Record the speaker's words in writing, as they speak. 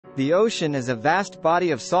The ocean is a vast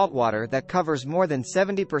body of saltwater that covers more than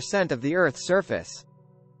 70% of the Earth's surface.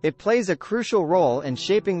 It plays a crucial role in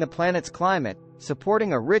shaping the planet's climate,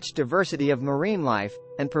 supporting a rich diversity of marine life,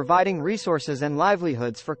 and providing resources and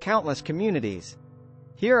livelihoods for countless communities.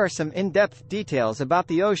 Here are some in-depth details about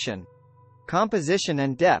the ocean. Composition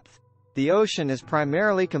and depth. The ocean is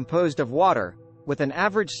primarily composed of water, with an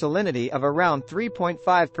average salinity of around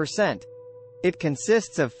 3.5%. It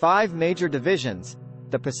consists of 5 major divisions: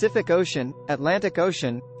 the Pacific Ocean, Atlantic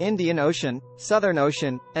Ocean, Indian Ocean, Southern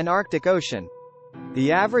Ocean, and Arctic Ocean.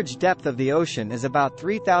 The average depth of the ocean is about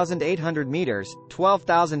 3,800 meters,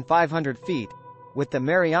 12,500 feet, with the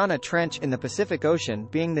Mariana Trench in the Pacific Ocean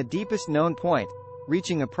being the deepest known point,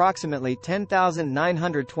 reaching approximately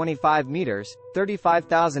 10,925 meters,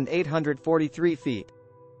 35,843 feet.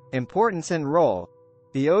 Importance and role.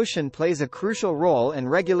 The ocean plays a crucial role in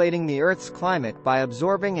regulating the Earth's climate by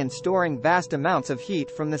absorbing and storing vast amounts of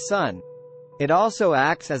heat from the sun. It also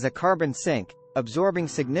acts as a carbon sink, absorbing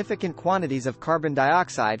significant quantities of carbon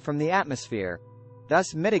dioxide from the atmosphere,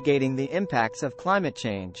 thus mitigating the impacts of climate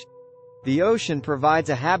change. The ocean provides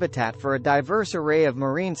a habitat for a diverse array of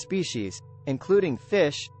marine species, including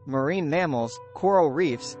fish, marine mammals, coral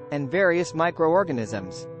reefs, and various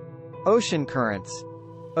microorganisms. Ocean currents.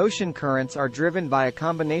 Ocean currents are driven by a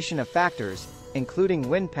combination of factors, including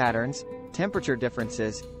wind patterns, temperature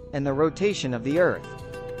differences, and the rotation of the Earth.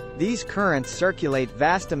 These currents circulate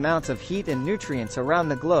vast amounts of heat and nutrients around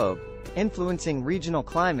the globe, influencing regional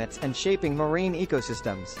climates and shaping marine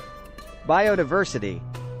ecosystems. Biodiversity.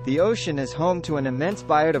 The ocean is home to an immense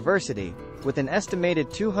biodiversity, with an estimated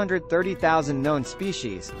 230,000 known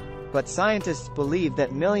species, but scientists believe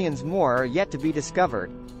that millions more are yet to be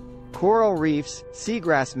discovered. Coral reefs,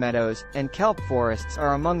 seagrass meadows, and kelp forests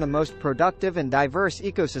are among the most productive and diverse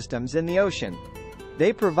ecosystems in the ocean.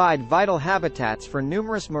 They provide vital habitats for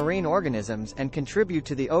numerous marine organisms and contribute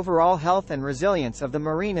to the overall health and resilience of the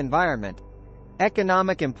marine environment.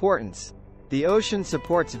 Economic importance. The ocean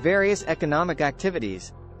supports various economic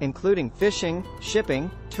activities, including fishing, shipping,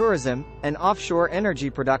 tourism, and offshore energy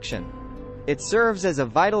production. It serves as a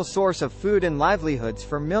vital source of food and livelihoods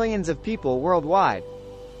for millions of people worldwide.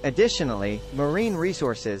 Additionally, marine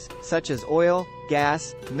resources, such as oil,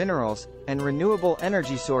 gas, minerals, and renewable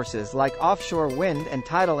energy sources like offshore wind and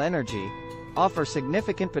tidal energy, offer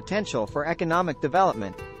significant potential for economic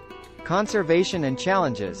development. Conservation and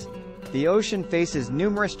challenges. The ocean faces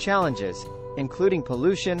numerous challenges, including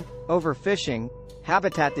pollution, overfishing,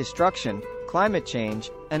 habitat destruction, climate change,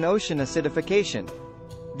 and ocean acidification.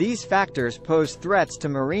 These factors pose threats to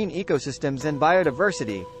marine ecosystems and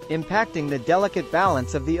biodiversity, impacting the delicate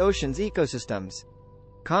balance of the ocean's ecosystems.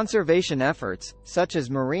 Conservation efforts, such as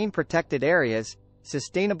marine protected areas,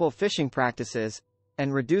 sustainable fishing practices,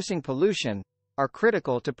 and reducing pollution, are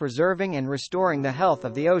critical to preserving and restoring the health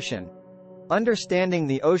of the ocean. Understanding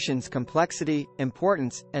the ocean's complexity,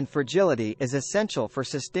 importance, and fragility is essential for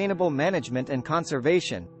sustainable management and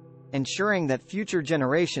conservation, ensuring that future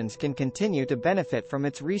generations can continue to benefit from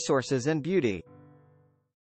its resources and beauty.